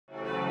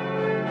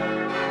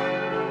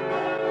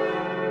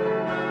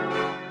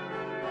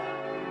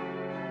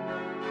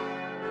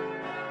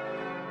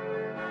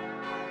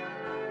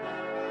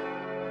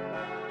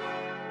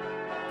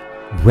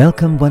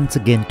Welcome once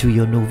again to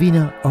your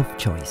Novena of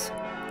choice.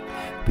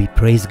 We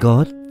praise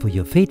God for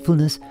your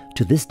faithfulness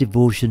to this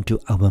devotion to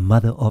our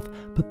Mother of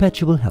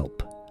Perpetual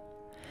Help.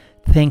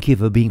 Thank you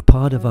for being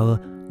part of our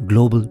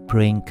global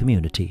praying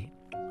community.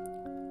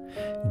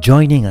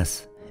 Joining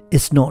us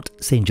is not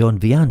St. John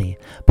Vianney,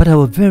 but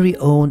our very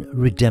own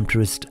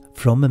Redemptorist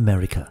from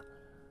America.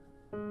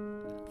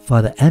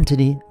 Father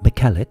Anthony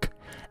McCulloch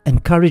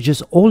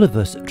encourages all of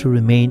us to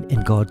remain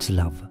in God's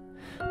love,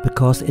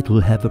 because it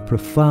will have a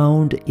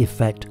profound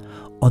effect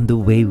on the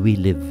way we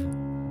live.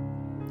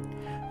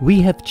 We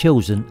have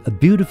chosen a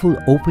beautiful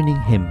opening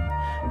hymn,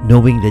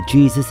 knowing that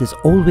Jesus is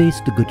always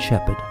the Good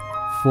Shepherd,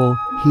 for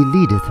He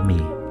leadeth me.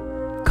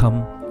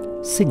 Come,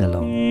 sing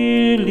along.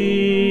 He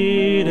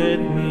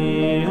leadeth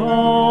me,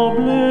 O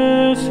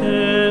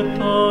blessed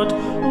thought,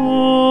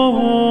 O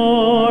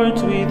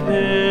hearts with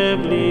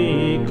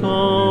heavenly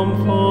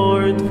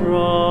comfort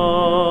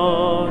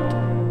fraught.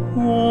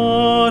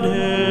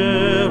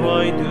 Whatever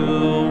I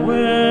do,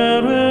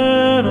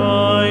 wherever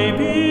I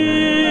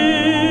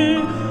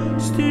be,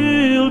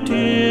 still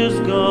 'tis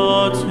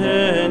God's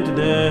hand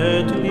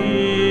that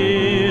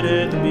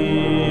leadeth me.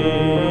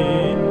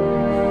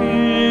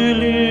 He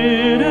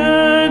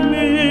leadeth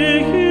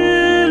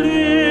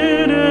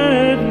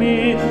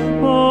me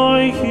by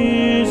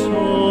His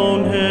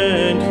own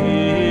hand.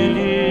 He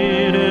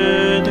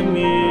leadeth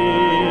me.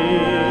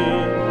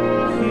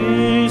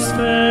 His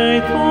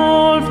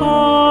faithful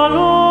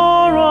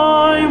follower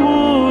I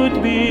would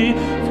be,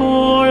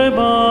 for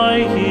by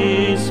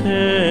His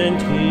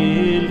hand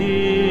He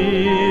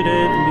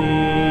leadeth me.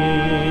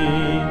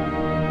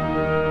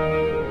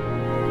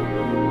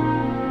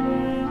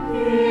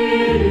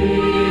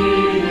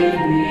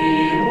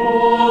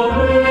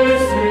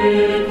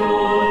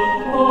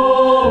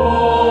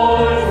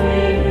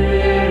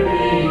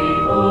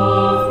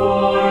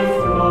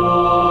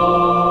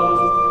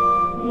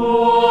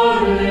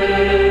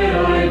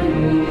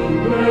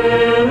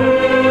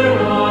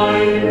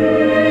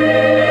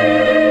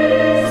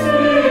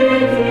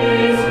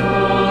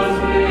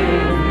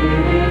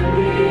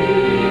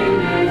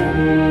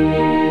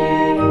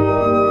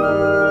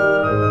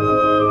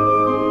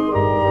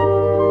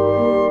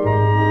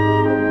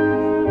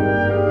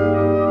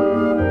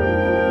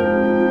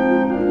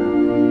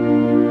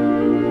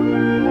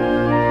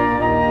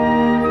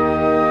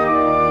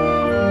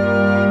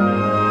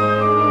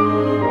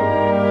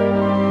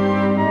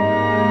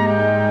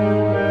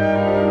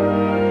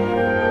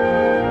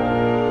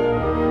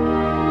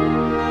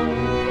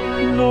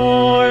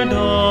 Lord,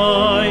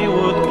 I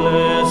would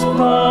clasp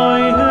Thy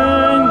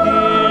hand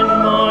in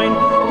mine,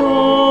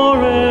 nor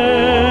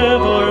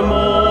evermore,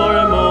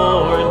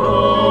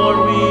 nor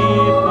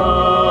repine.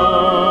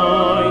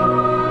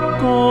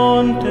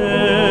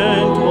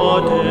 Content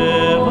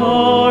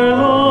whatever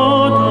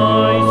lot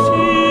I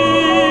see,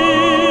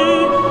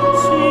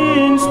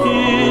 since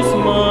 'tis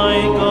my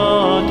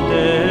God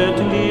that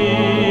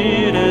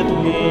leadeth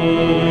me.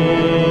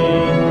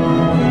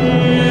 He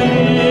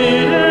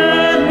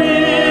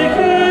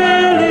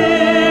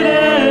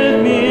leadeth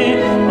me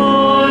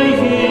by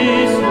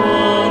His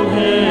own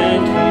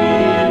hand.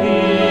 He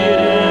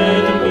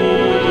leadeth me.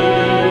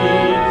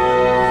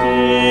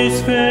 His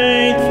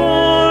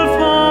faithful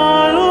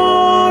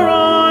follower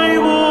I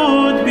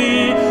would be,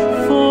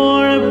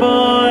 for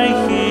by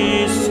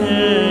His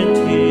hand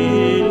He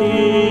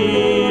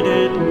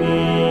leadeth me.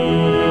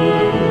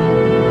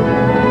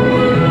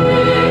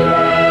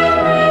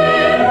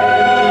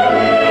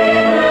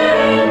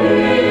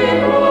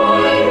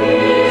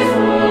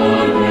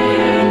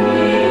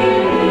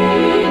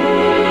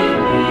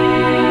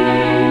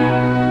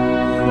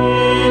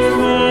 His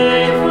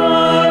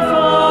faithful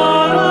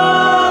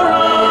follower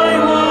I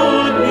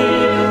would be,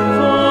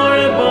 for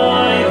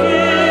by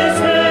His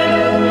hand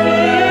He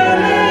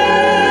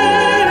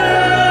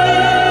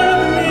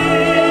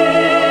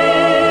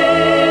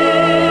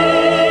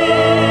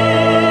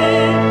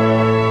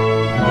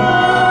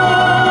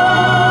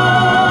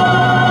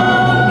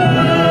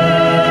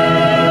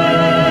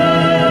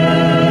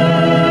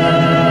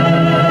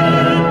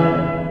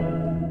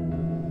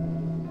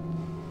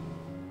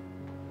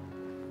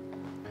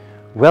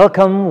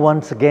Welcome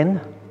once again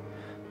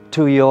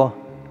to your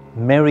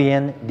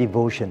Marian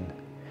devotion.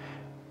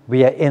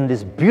 We are in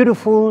this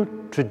beautiful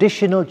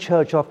traditional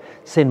church of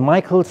St.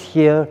 Michael's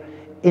here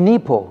in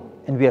Ipoh,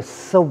 and we are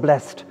so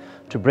blessed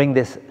to bring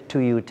this to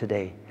you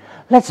today.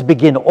 Let's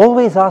begin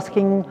always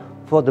asking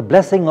for the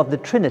blessing of the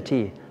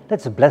Trinity.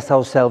 Let's bless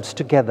ourselves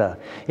together.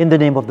 In the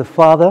name of the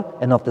Father,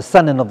 and of the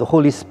Son, and of the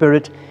Holy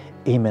Spirit.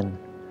 Amen.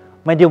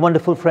 My dear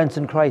wonderful friends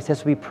in Christ,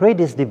 as we pray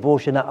this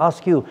devotion, I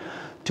ask you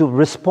to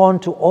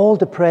respond to all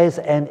the prayers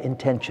and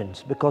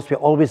intentions, because we're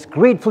always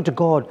grateful to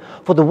God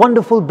for the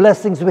wonderful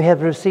blessings we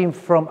have received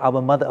from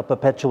our Mother of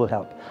Perpetual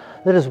Help.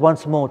 Let us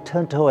once more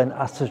turn to her and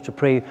ask her to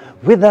pray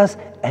with us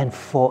and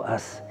for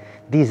us.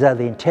 These are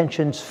the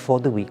intentions for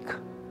the week.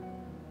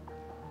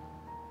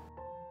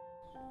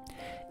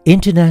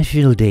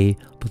 International Day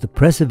for the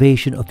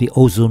Preservation of the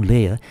Ozone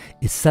Layer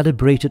is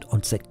celebrated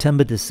on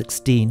September the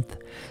 16th,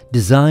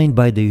 designed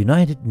by the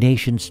United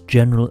Nations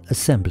General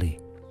Assembly.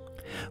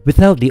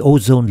 Without the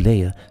ozone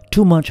layer,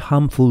 too much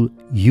harmful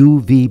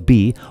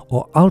UVB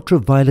or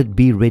ultraviolet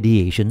B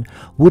radiation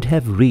would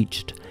have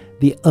reached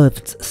the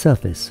Earth's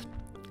surface.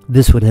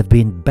 This would have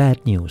been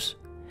bad news.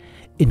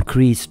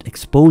 Increased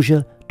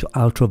exposure to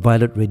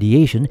ultraviolet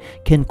radiation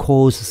can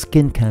cause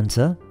skin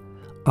cancer,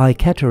 eye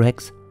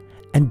cataracts,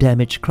 and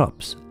damage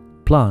crops,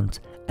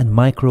 plants, and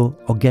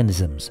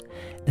microorganisms,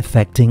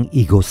 affecting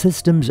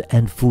ecosystems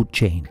and food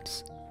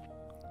chains.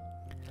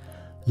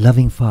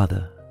 Loving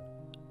Father,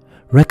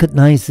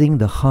 recognizing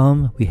the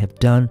harm we have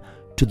done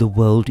to the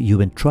world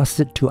you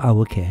entrusted to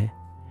our care,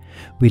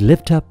 we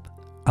lift up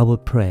our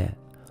prayer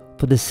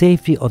for the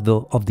safety of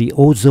the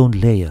ozone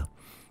layer,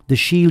 the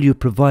shield you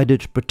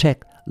provided to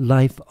protect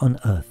life on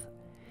Earth.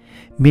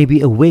 May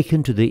we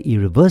awaken to the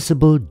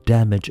irreversible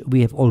damage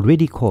we have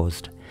already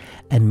caused,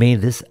 and may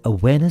this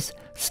awareness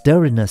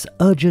stir in us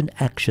urgent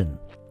action.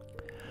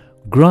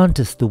 Grant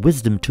us the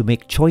wisdom to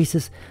make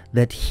choices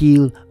that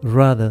heal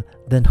rather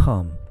than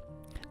harm,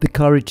 the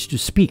courage to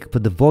speak for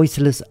the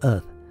voiceless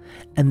earth,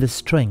 and the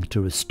strength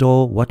to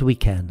restore what we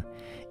can,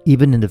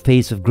 even in the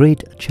face of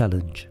great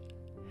challenge.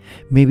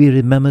 May we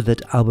remember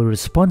that our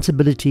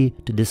responsibility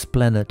to this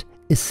planet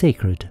is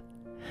sacred,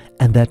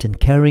 and that in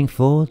caring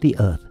for the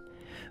earth,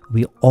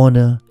 we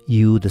honor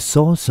you, the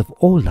source of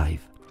all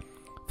life.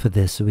 For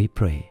this we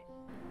pray.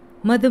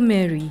 Mother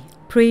Mary,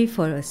 pray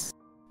for us.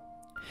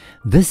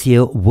 This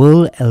year,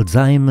 World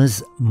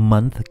Alzheimer's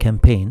Month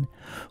campaign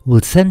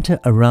will center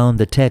around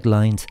the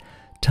taglines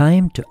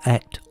 "Time to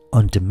act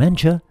on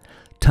dementia,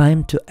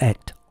 time to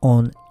act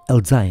on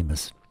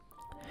Alzheimer's."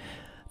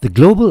 The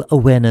global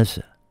awareness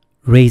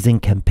raising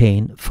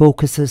campaign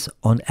focuses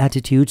on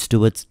attitudes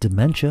towards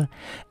dementia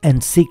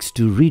and seeks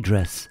to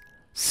redress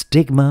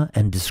stigma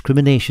and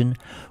discrimination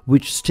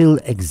which still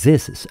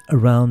exists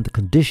around the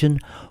condition,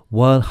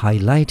 while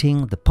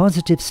highlighting the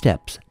positive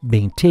steps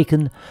being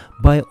taken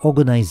by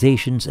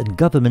organizations and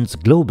governments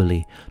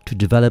globally to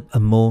develop a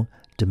more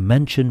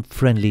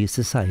dementia-friendly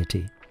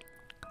society.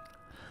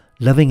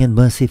 Loving and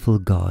merciful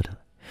God,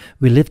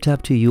 we lift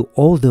up to you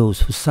all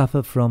those who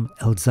suffer from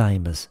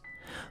Alzheimer's,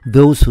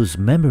 those whose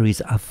memories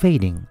are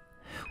fading,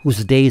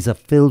 whose days are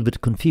filled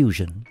with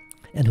confusion,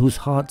 and whose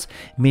hearts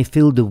may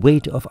feel the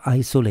weight of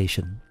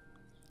isolation.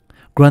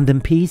 Grant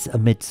them peace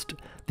amidst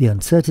the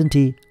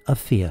uncertainty of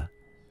fear,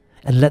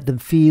 and let them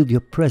feel your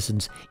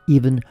presence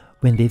even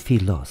when they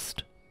feel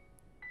lost.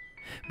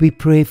 We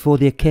pray for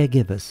their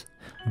caregivers,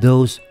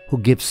 those who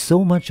give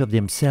so much of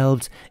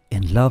themselves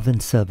in love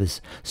and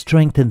service.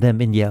 Strengthen them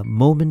in their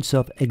moments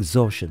of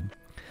exhaustion,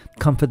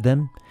 comfort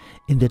them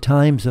in their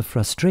times of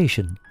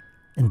frustration,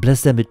 and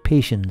bless them with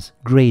patience,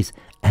 grace,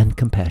 and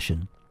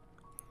compassion.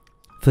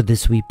 For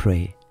this we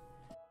pray.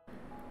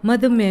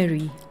 Mother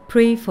Mary,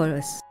 pray for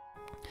us.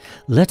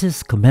 Let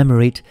us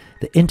commemorate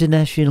the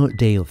International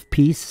Day of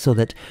Peace so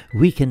that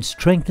we can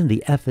strengthen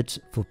the efforts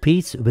for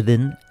peace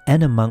within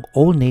and among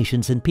all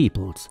nations and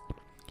peoples.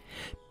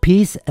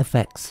 Peace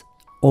affects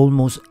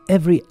almost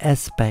every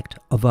aspect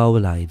of our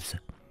lives.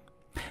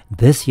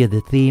 This year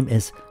the theme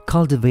is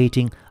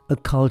cultivating a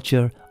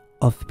culture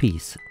of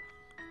peace.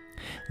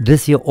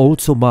 This year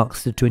also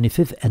marks the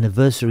 25th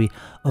anniversary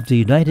of the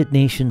United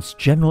Nations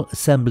General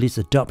Assembly's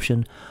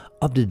adoption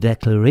of the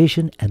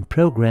Declaration and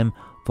Program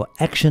for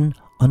Action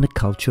on a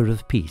Culture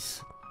of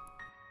Peace.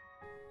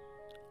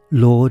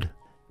 Lord,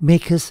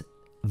 make us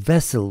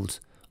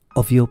vessels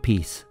of your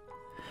peace.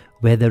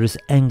 Where there is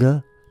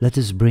anger, let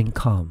us bring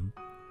calm.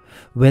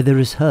 Where there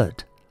is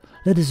hurt,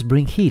 let us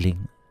bring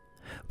healing.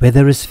 Where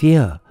there is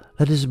fear,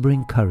 let us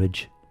bring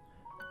courage.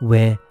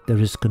 Where there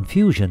is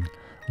confusion,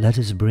 let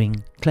us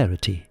bring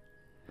clarity.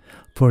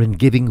 For in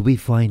giving we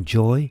find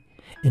joy,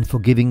 in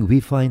forgiving we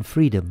find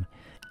freedom,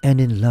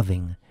 and in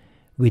loving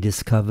we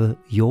discover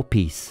your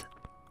peace.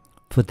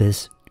 For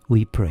this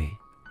we pray.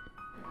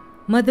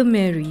 Mother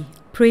Mary,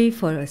 pray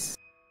for us.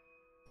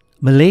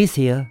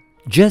 Malaysia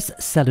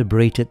just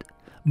celebrated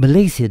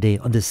Malaysia Day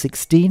on the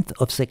 16th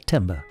of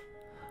September.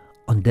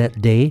 On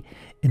that day,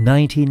 in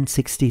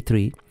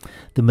 1963,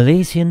 the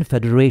Malaysian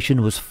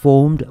Federation was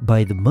formed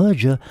by the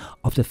merger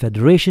of the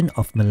Federation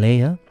of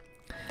Malaya,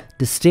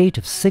 the state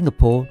of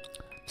Singapore,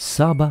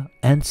 Sabah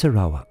and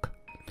Sarawak.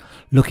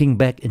 Looking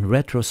back in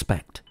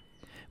retrospect,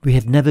 we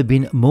have never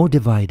been more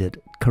divided,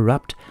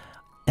 corrupt,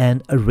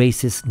 and a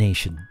racist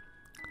nation.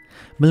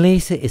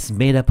 Malaysia is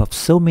made up of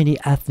so many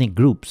ethnic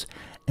groups,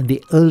 and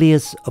the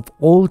earliest of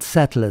all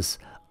settlers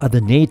are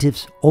the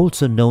natives,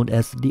 also known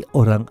as the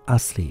Orang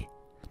Asli.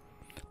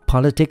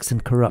 Politics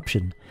and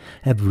corruption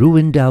have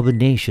ruined our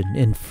nation,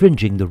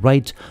 infringing the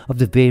rights of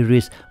the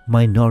various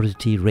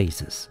minority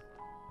races.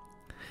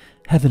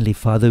 Heavenly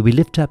Father, we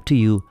lift up to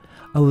you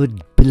our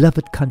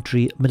beloved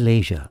country,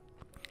 Malaysia,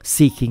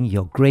 seeking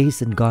your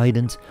grace and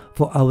guidance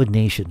for our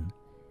nation.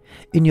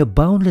 In your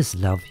boundless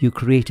love, you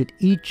created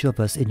each of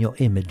us in your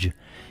image,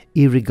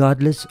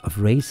 irregardless of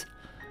race,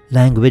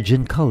 language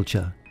and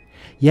culture,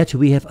 Yet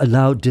we have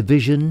allowed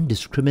division,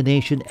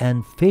 discrimination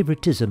and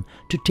favoritism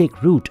to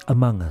take root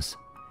among us.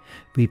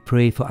 We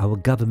pray for our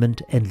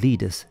government and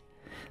leaders,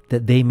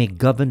 that they may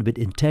govern with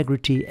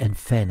integrity and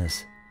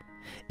fairness.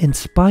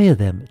 Inspire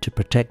them to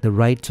protect the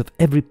rights of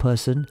every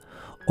person,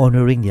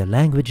 honoring their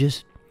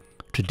languages,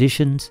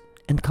 traditions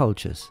and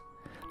cultures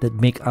that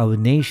make our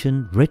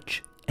nation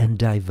rich and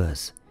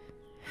diverse.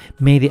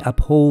 May they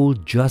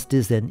uphold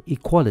justice and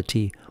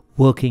equality,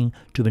 working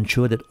to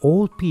ensure that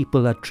all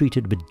people are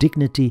treated with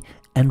dignity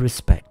and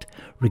respect,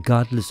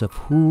 regardless of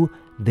who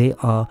they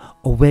are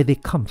or where they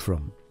come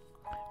from.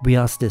 We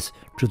ask this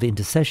through the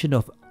intercession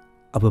of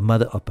our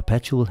Mother of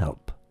Perpetual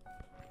Help.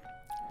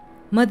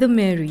 Mother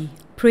Mary,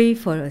 pray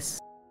for us.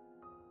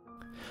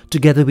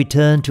 Together we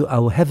turn to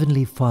our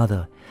Heavenly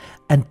Father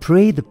and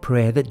pray the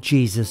prayer that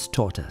Jesus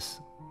taught us.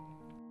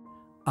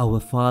 Our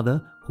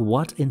Father, who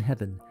art in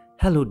heaven,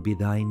 hallowed be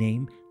thy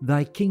name.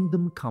 Thy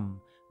kingdom come,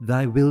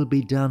 thy will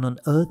be done on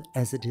earth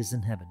as it is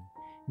in heaven.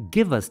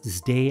 Give us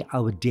this day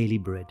our daily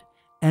bread,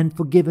 and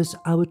forgive us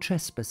our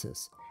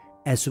trespasses,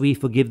 as we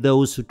forgive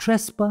those who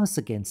trespass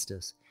against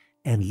us.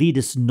 And lead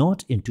us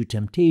not into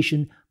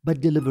temptation,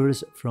 but deliver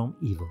us from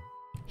evil.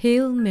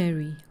 Hail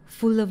Mary,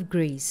 full of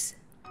grace,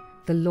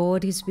 the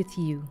Lord is with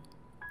you.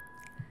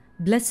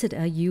 Blessed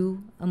are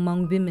you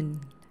among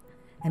women,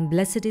 and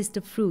blessed is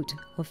the fruit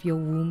of your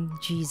womb,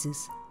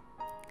 Jesus.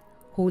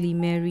 Holy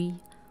Mary,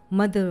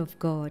 Mother of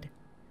God,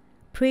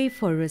 pray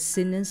for us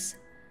sinners,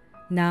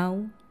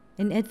 now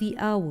and at the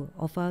hour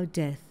of our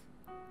death.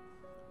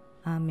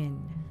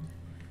 Amen.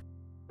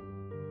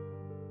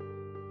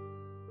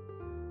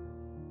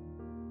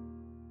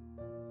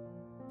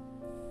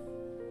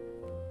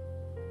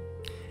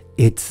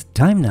 It's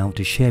time now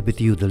to share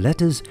with you the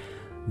letters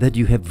that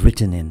you have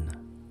written in.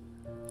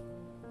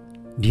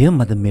 Dear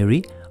Mother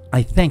Mary,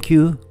 I thank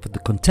you for the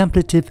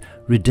contemplative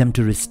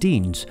Redemptorist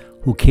teens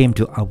who came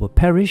to our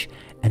parish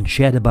and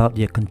shared about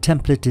their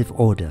contemplative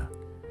order.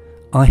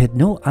 I had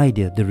no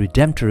idea the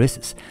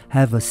Redemptorists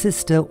have a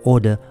sister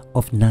order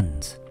of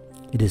nuns.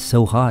 It is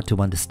so hard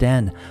to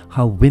understand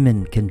how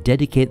women can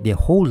dedicate their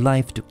whole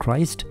life to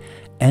Christ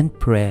and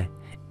prayer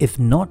if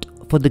not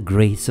for the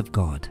grace of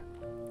God.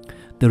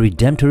 The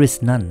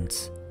Redemptorist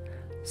nuns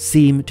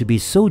seem to be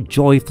so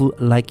joyful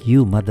like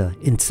you, Mother,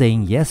 in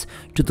saying yes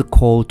to the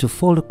call to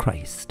follow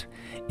Christ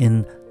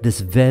in this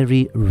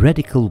very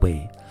radical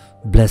way.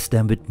 Bless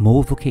them with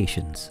more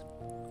vocations.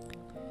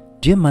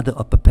 Dear Mother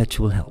of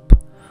Perpetual Help,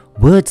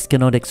 words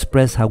cannot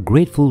express how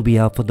grateful we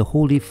are for the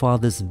Holy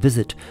Father's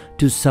visit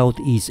to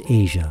Southeast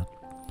Asia.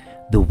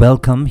 The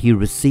welcome he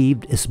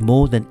received is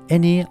more than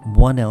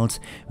anyone else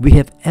we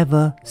have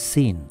ever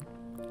seen.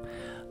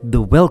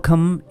 The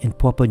welcome in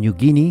Papua New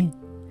Guinea,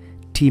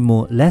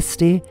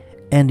 Timor-Leste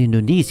and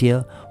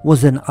Indonesia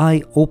was an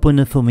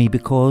eye-opener for me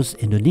because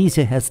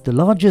Indonesia has the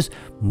largest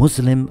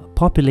Muslim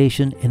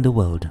population in the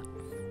world.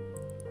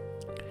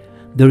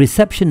 The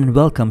reception and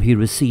welcome he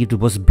received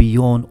was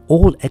beyond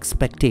all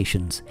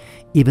expectations.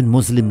 Even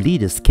Muslim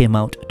leaders came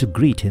out to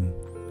greet him.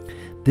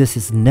 This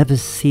is never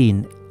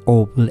seen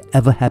or will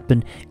ever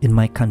happen in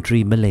my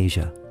country,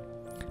 Malaysia.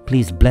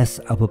 Please bless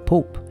our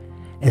Pope,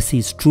 as he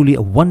is truly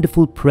a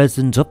wonderful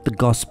presence of the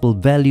gospel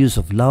values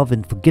of love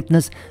and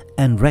forgiveness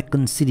and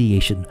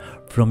reconciliation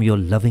from your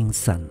loving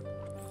Son.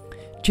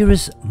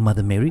 Dearest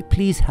Mother Mary,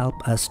 please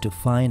help us to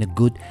find a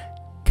good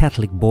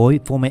Catholic boy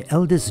for my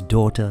eldest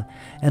daughter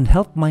and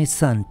help my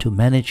son to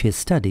manage his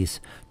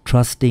studies,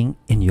 trusting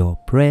in your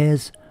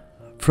prayers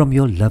from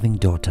your loving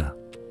daughter.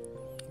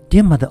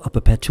 Dear Mother of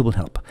Perpetual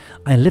Help,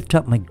 I lift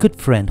up my good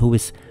friend who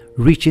is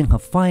reaching her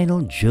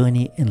final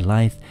journey in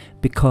life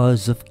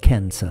because of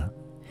cancer.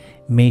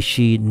 May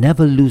she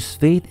never lose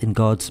faith in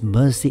God's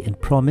mercy and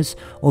promise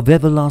of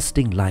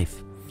everlasting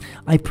life.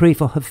 I pray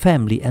for her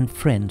family and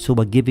friends who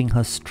are giving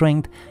her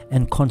strength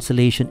and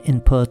consolation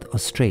in Perth,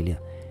 Australia.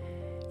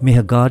 May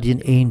her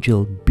guardian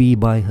angel be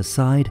by her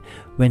side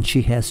when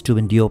she has to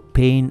endure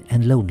pain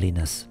and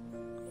loneliness.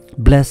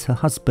 Bless her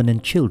husband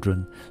and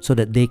children so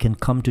that they can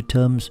come to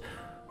terms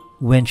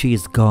when she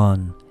is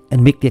gone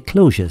and make their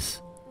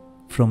closures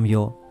from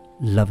your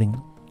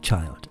loving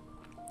child.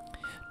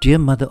 Dear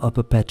Mother of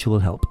Perpetual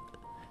Help,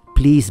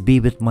 please be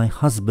with my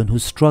husband who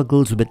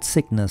struggles with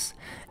sickness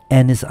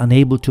and is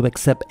unable to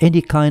accept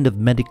any kind of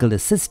medical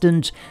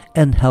assistance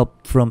and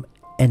help from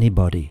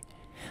anybody.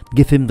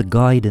 Give him the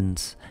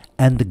guidance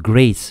and the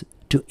grace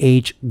to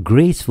age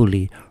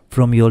gracefully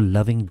from your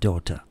loving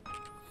daughter.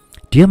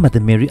 Dear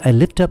Mother Mary, I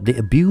lift up the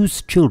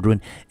abused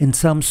children in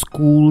some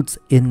schools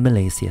in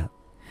Malaysia.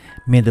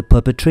 May the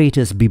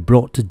perpetrators be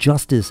brought to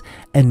justice,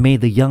 and may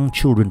the young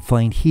children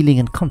find healing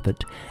and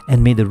comfort,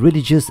 and may the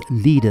religious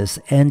leaders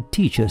and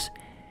teachers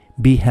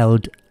be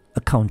held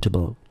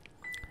accountable.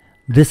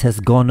 This has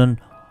gone on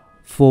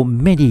for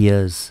many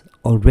years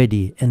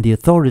already, and the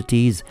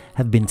authorities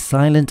have been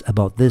silent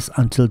about this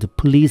until the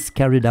police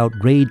carried out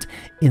raids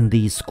in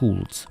these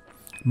schools.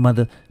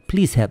 Mother,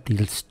 please help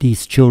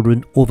these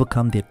children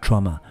overcome their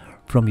trauma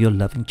from your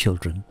loving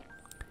children.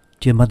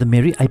 Dear Mother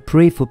Mary, I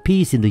pray for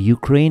peace in the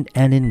Ukraine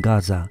and in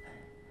Gaza.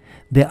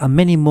 There are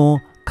many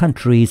more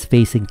countries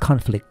facing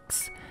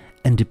conflicts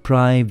and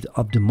deprived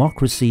of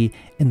democracy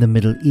in the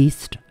Middle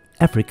East,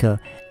 Africa,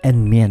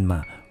 and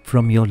Myanmar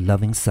from your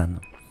loving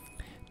Son.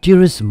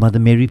 Dearest Mother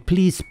Mary,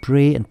 please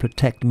pray and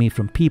protect me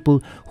from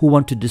people who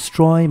want to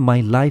destroy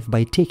my life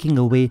by taking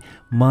away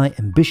my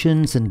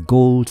ambitions and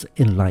goals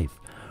in life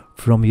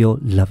from your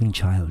loving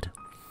child.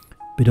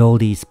 With all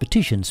these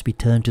petitions, we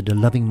turn to the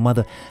loving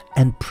Mother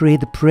and pray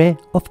the prayer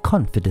of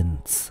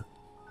confidence.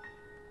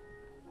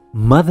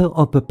 Mother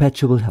of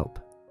Perpetual Help,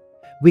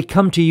 we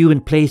come to you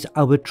and place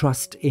our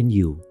trust in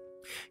you.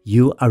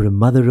 You are a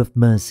Mother of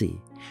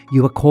mercy.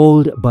 You are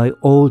called by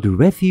all the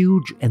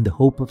refuge and the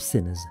hope of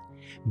sinners.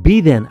 Be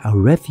then our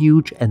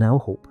refuge and our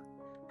hope.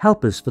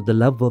 Help us for the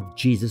love of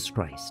Jesus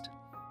Christ.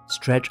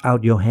 Stretch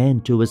out your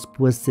hand to us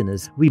poor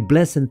sinners. We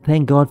bless and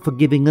thank God for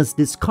giving us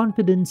this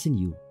confidence in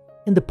you.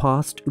 In the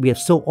past, we have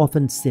so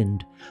often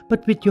sinned,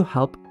 but with your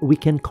help, we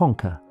can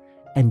conquer,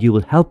 and you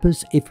will help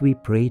us if we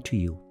pray to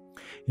you.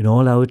 In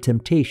all our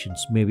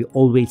temptations, may we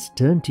always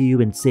turn to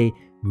you and say,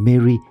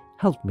 Mary,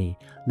 help me.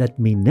 Let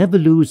me never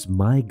lose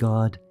my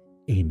God.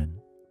 Amen.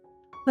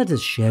 Let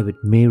us share with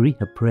Mary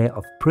a prayer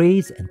of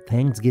praise and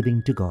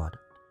thanksgiving to God.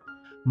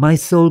 My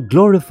soul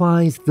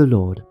glorifies the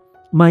Lord.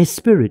 My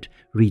spirit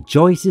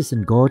rejoices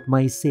in God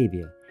my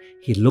Saviour.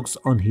 He looks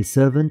on his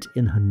servant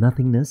in her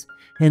nothingness.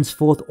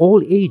 Henceforth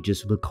all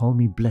ages will call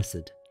me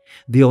blessed.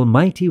 The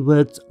Almighty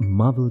works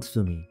marvels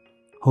for me.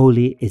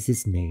 Holy is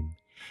his name.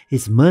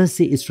 His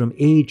mercy is from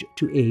age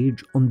to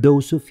age on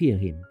those who fear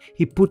him.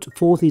 He put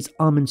forth his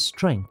arm in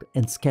strength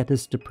and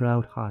scatters the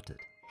proud-hearted.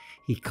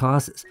 He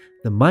casts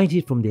the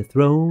mighty from their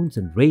thrones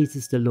and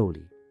raises the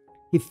lowly.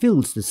 He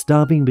fills the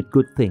starving with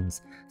good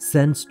things,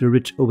 sends the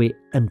rich away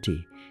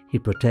empty. He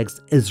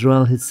protects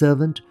Israel his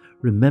servant,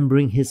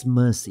 remembering his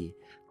mercy,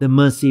 the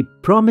mercy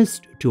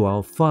promised to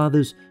our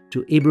fathers,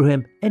 to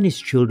Abraham and his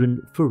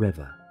children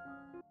forever.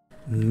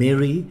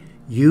 Mary,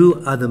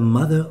 you are the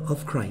Mother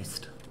of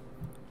Christ.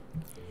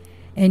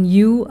 And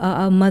you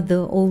are our Mother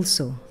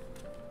also.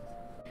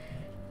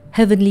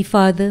 Heavenly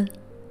Father,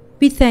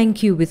 we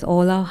thank you with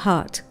all our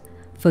heart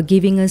for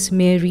giving us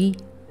Mary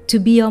to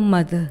be our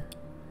mother.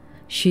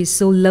 She is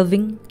so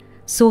loving,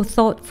 so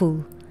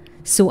thoughtful,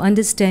 so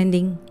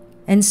understanding,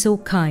 and so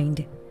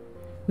kind.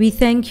 We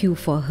thank you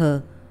for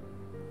her.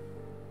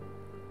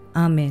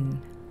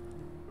 Amen.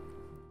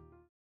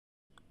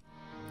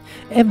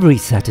 Every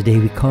Saturday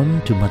we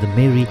come to Mother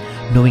Mary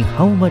knowing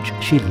how much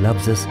she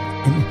loves us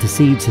and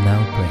intercedes in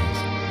our prayers.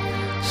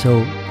 So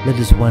let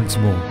us once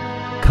more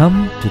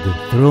come to the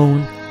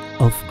throne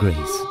of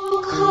grace.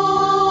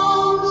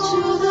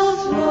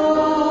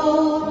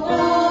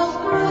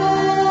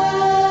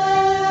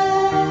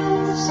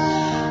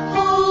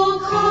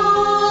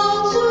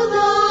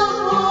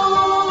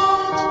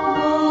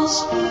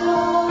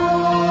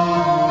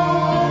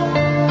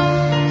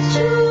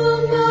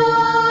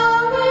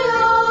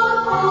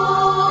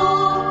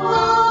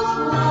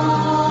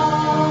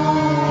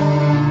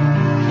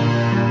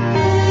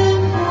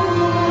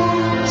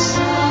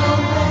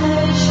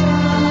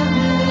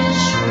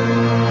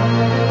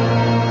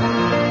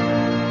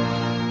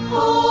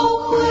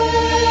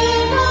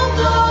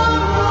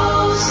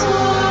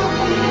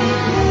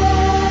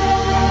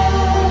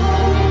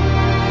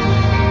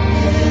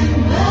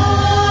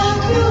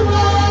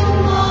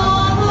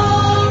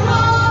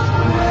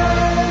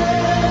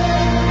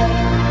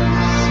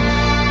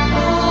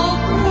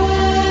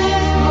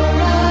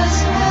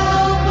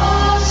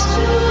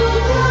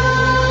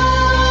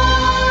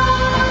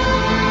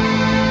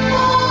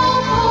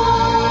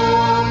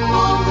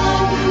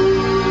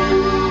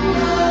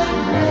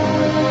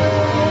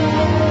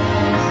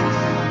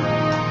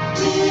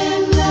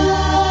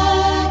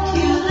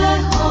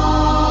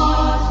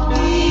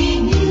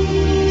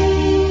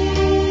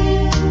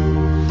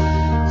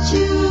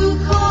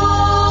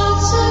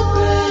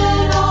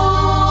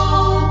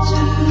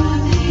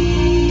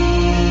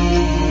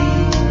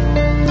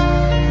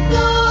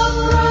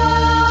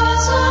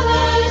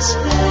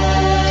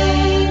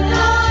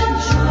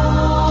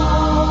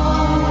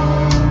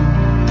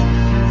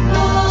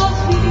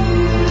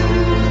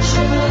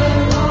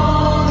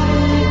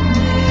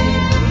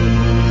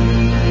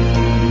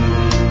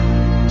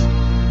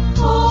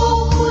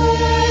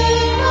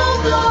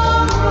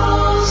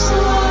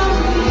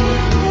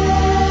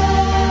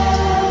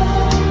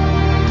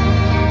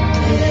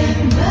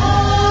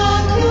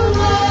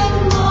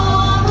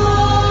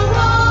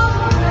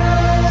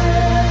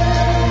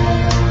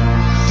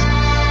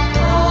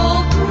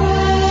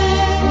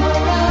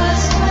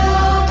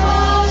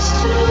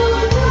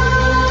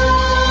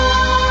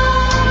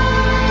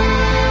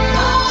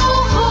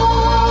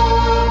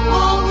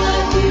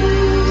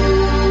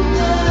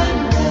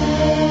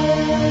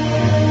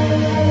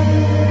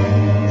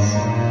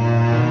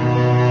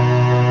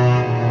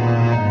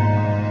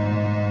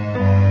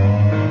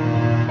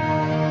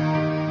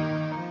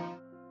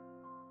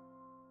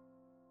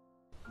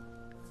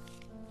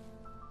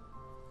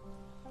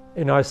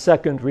 In our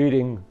second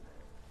reading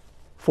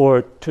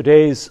for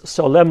today's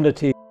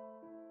solemnity,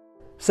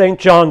 St.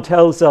 John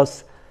tells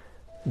us,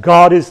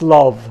 God is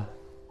love,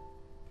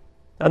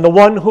 And the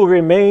one who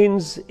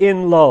remains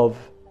in love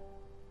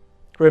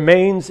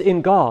remains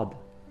in God,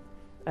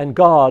 and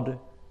God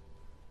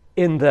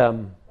in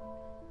them.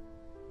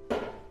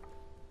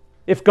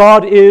 If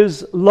God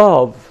is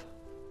love,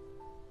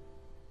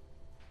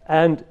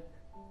 and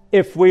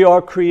if we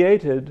are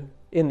created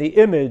in the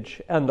image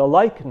and the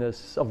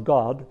likeness of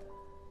God,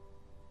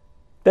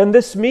 then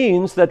this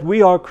means that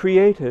we are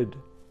created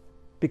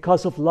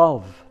because of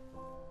love,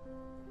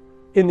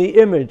 in the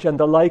image and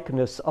the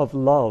likeness of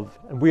love,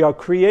 and we are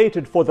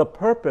created for the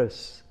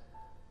purpose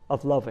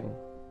of loving.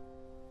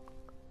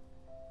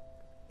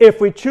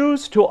 If we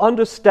choose to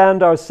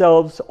understand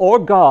ourselves or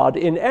God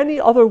in any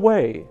other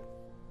way,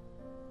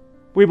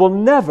 we will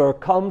never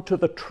come to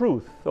the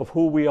truth of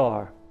who we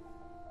are,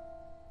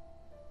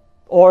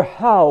 or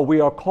how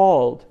we are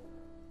called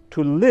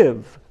to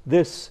live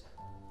this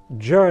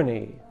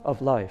journey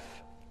of life.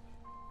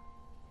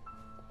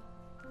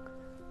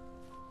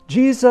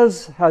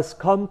 Jesus has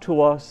come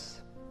to us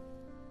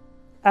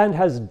and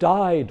has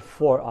died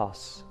for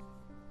us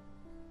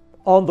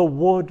on the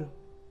wood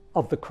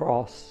of the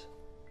cross.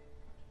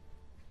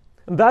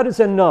 And that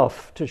is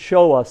enough to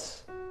show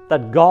us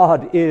that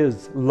God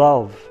is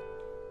love,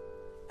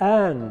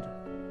 and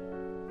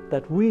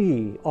that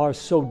we are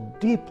so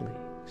deeply,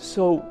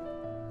 so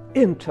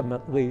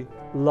intimately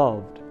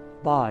loved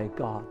by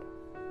God.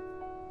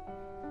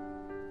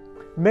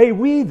 May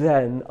we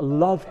then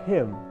love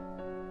Him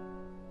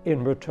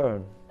in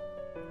return.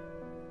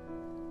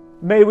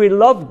 May we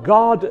love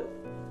God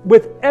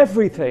with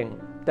everything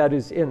that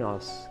is in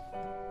us.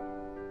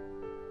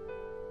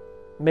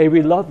 May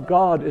we love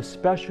God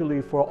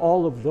especially for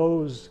all of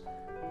those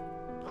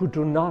who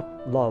do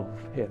not love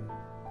Him.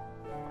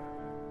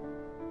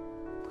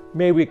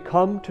 May we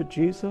come to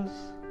Jesus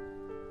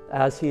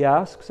as He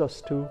asks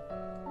us to.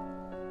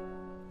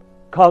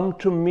 Come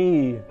to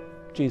me,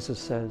 Jesus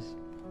says,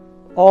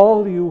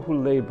 all you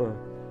who labor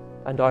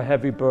and are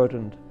heavy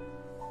burdened,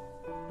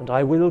 and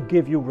I will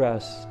give you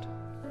rest.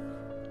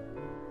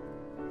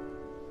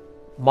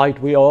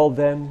 Might we all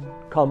then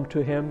come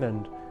to Him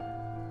and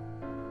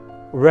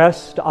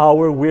rest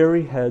our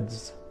weary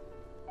heads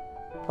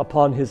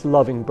upon His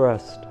loving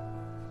breast.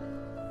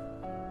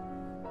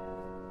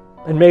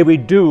 And may we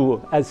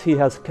do as He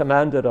has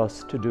commanded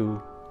us to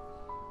do.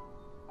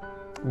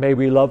 May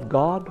we love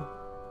God.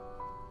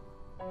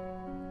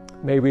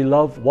 May we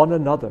love one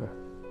another.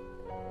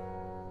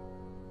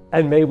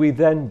 And may we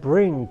then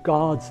bring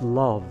God's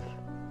love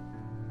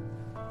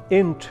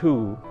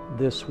into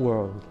this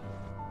world.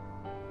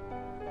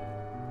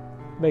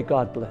 May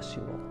God bless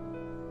you all.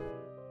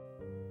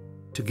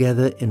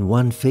 Together in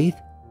one faith,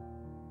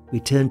 we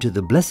turn to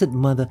the Blessed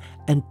Mother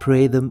and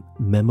pray the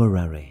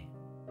Memorare.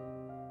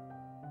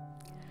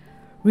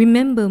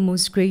 Remember,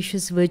 most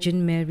gracious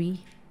Virgin Mary,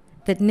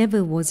 that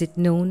never was it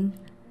known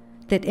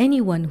that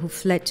anyone who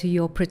fled to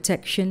your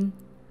protection,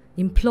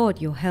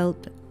 implored your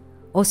help,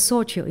 or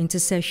sought your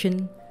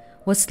intercession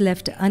was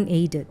left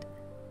unaided.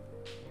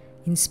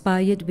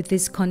 Inspired with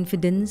this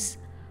confidence,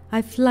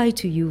 I fly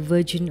to you,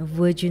 Virgin of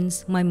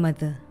Virgins, my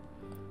Mother.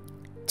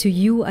 To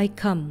you I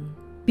come,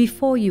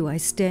 before you I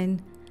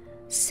stand,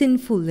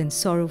 sinful and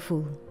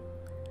sorrowful.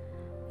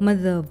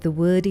 Mother of the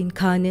Word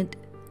incarnate,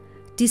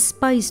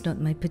 despise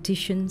not my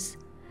petitions,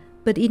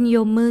 but in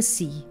your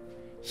mercy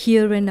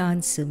hear and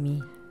answer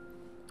me.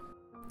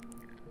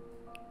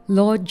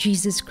 Lord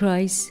Jesus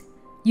Christ,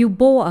 you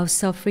bore our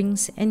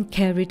sufferings and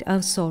carried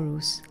our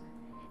sorrows.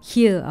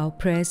 Hear our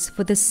prayers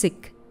for the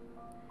sick.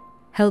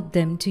 Help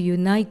them to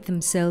unite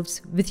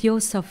themselves with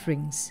your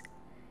sufferings.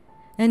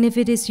 And if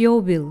it is your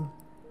will,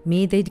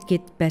 may they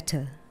get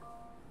better.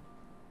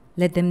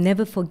 Let them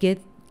never forget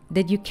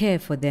that you care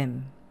for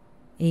them.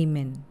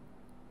 Amen.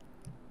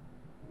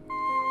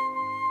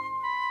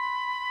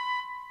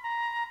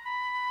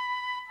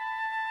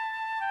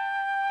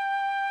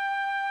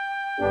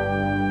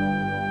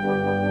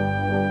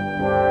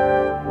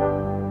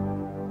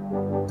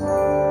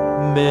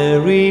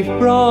 Mary,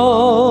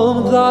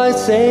 from thy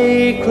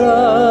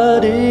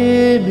sacred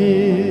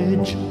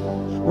image,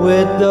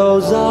 with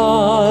those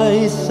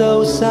eyes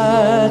so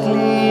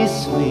sadly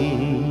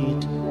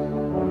sweet,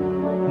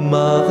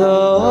 Mother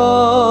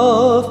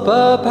of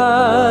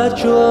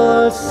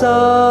perpetual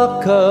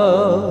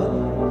succor,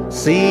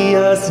 see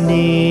us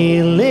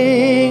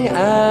kneeling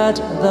at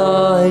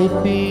thy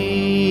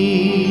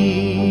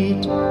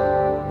feet.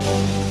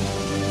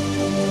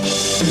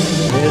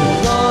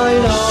 In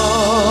thine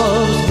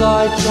arms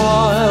thy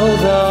child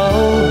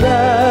thou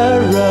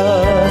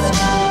bearest,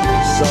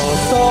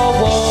 source of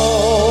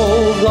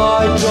all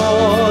thy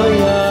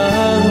joy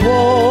and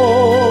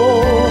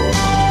woe.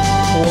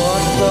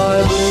 What thy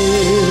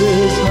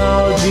bliss,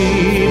 how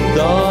deep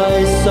thy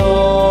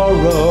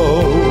sorrow,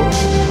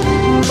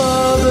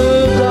 Mother,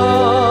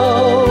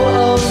 thou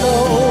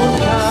alone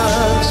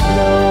canst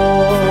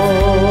know.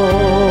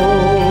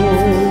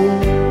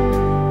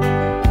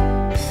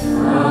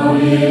 Now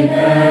in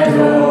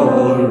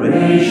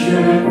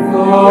adoration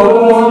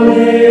for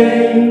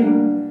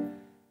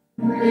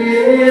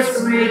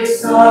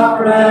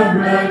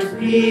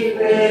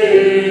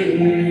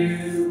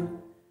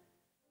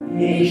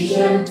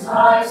when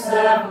times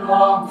have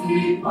long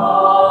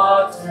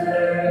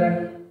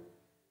departed,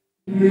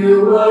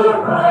 you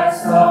will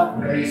rise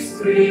of grace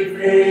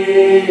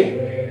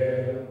prevail.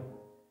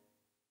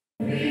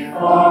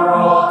 Before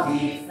all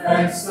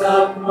defense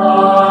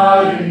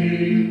applying,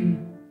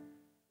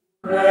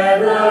 where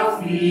the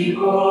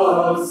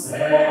feeble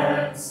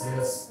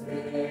senses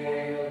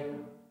fail.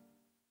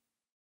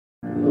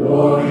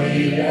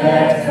 Glory,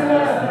 let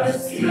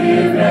us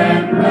give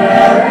and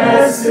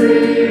blessing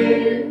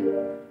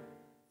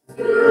to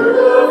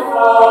the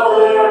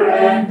Father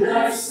and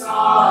the Son.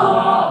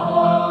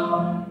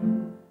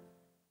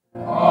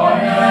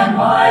 Honor,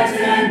 might,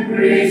 and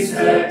grace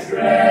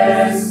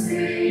address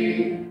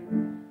thee,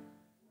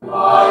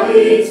 while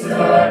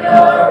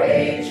eternal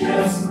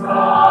ages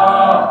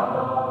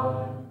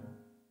run.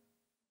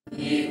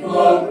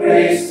 Equal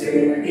grace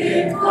to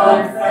him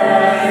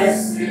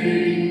confessing,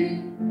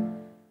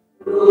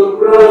 who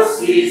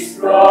proceeds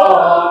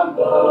from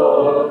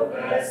both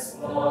as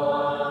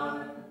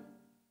one.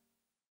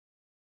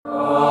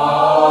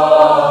 Amen.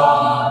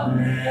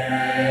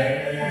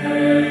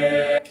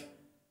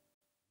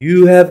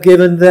 You have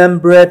given them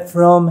bread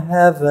from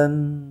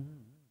heaven,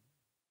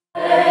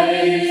 and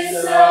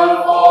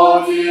itself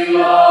all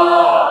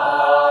delight.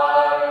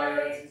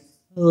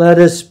 Let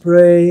us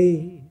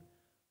pray.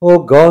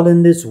 O God,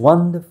 in this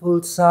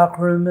wonderful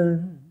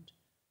sacrament,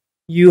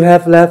 you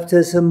have left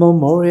us a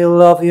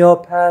memorial of your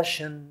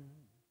passion.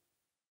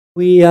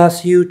 We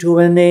ask you to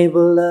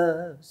enable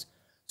us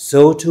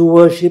so to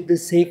worship the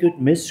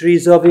sacred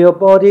mysteries of your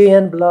body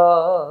and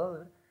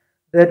blood,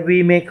 that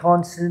we may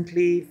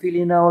constantly feel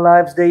in our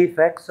lives the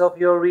effects of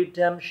your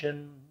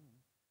redemption.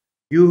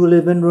 You who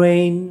live and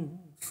reign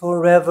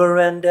forever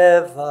and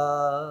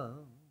ever.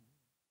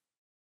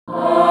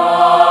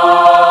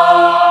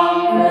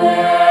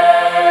 Amen.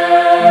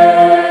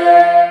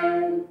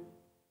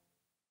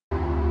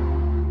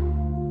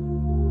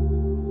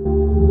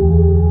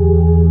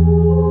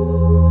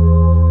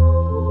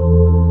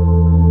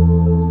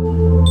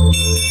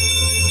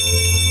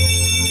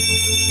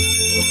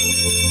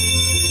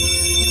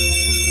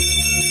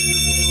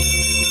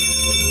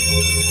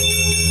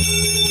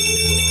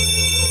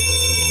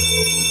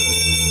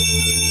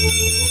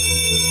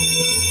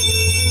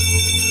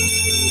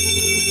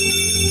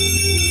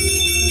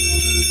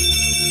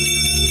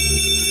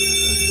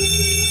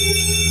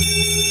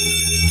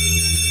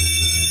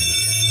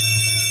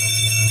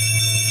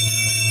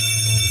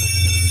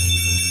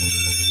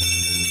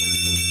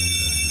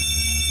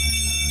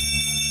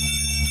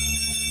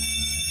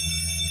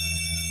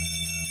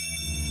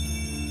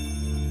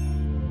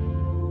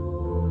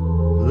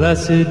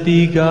 Blessed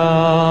be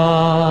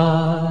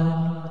God,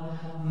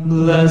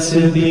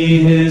 blessed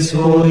be his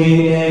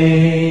holy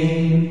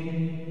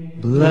name,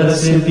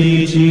 blessed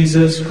be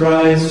Jesus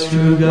Christ,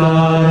 true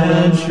God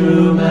and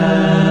true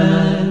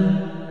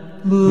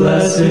man,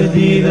 blessed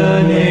be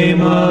the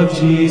name of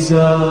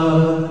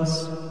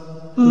Jesus,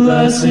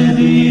 blessed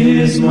be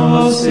his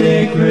most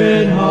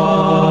sacred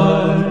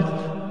heart,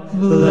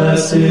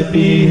 blessed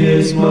be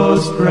his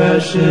most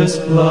precious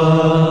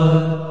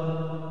blood.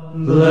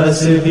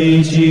 Blessed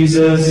be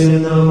Jesus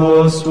in the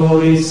most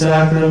holy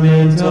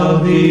sacrament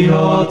of the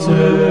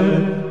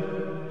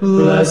altar.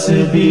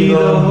 Blessed be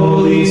the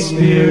Holy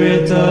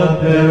Spirit, the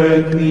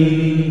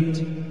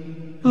Paraclete.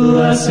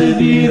 Blessed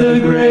be the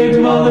great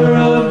Mother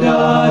of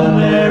God,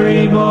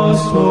 Mary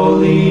most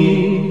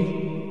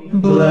holy.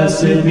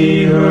 Blessed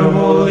be her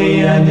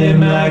holy and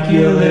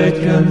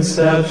immaculate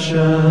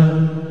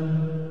conception.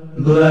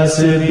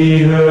 Blessed be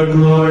her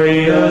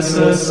glorious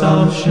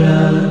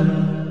assumption.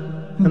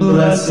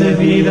 Blessed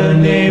be the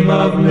name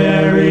of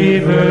Mary,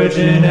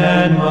 Virgin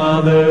and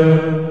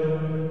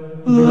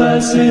Mother.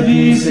 Blessed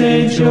be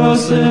Saint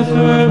Joseph,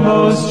 her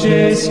most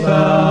chaste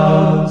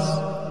spouse.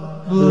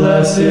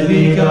 Blessed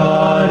be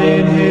God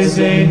in his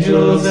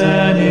angels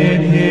and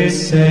in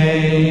his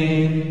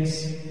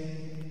saints.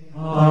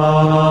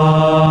 Amen.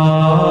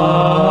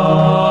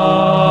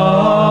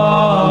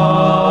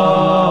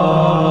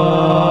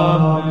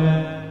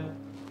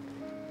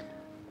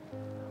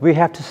 We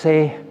have to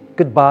say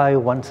goodbye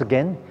once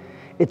again.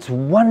 It's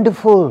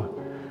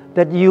wonderful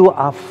that you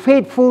are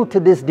faithful to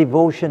this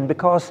devotion,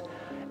 because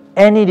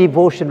any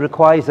devotion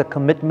requires a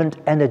commitment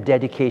and a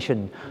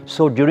dedication.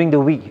 So during the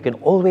week, you can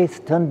always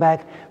turn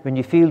back when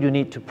you feel you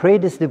need to pray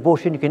this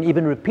devotion. You can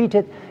even repeat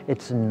it.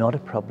 It's not a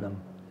problem.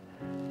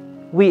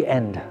 We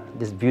end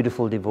this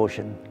beautiful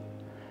devotion,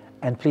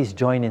 and please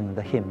join in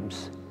the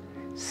hymns.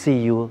 See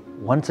you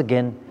once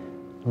again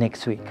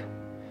next week.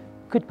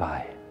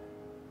 Goodbye.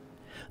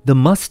 The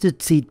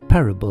mustard seed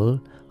parable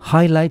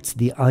highlights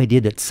the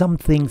idea that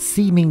something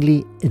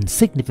seemingly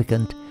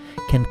insignificant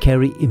can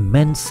carry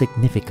immense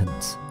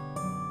significance.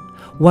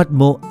 What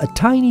more, a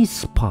tiny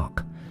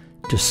spark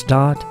to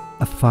start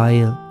a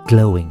fire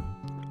glowing.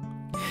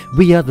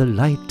 We are the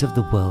light of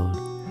the world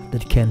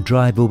that can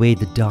drive away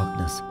the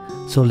darkness,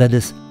 so let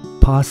us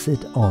pass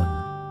it on.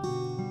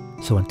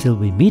 So until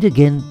we meet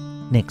again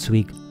next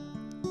week,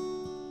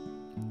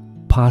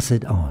 pass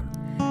it on.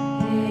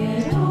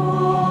 It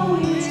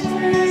always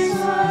takes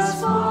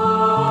us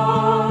far.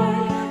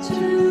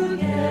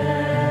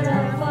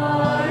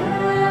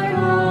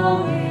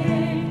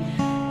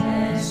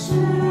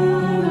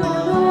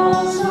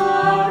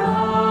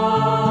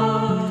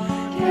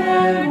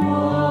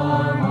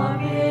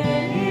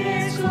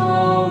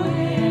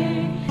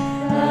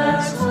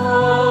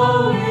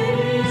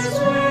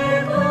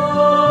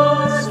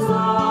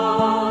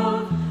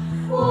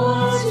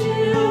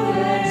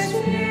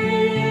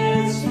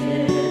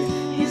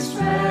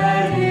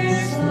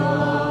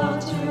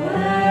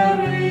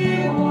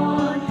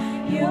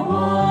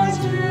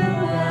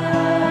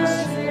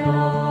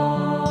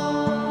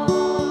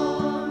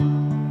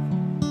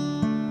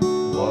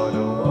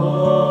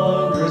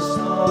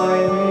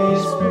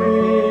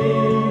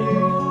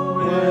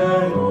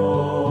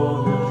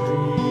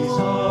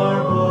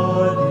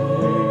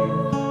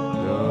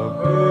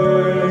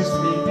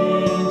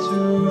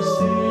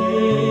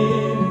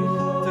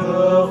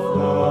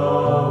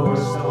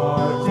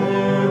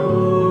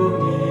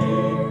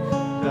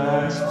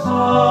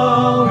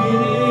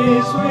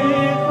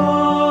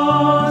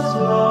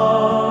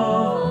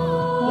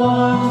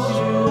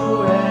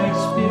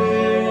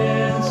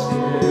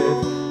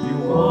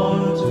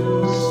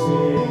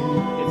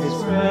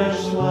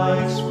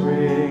 Like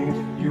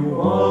spring, you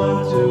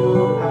want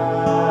to have.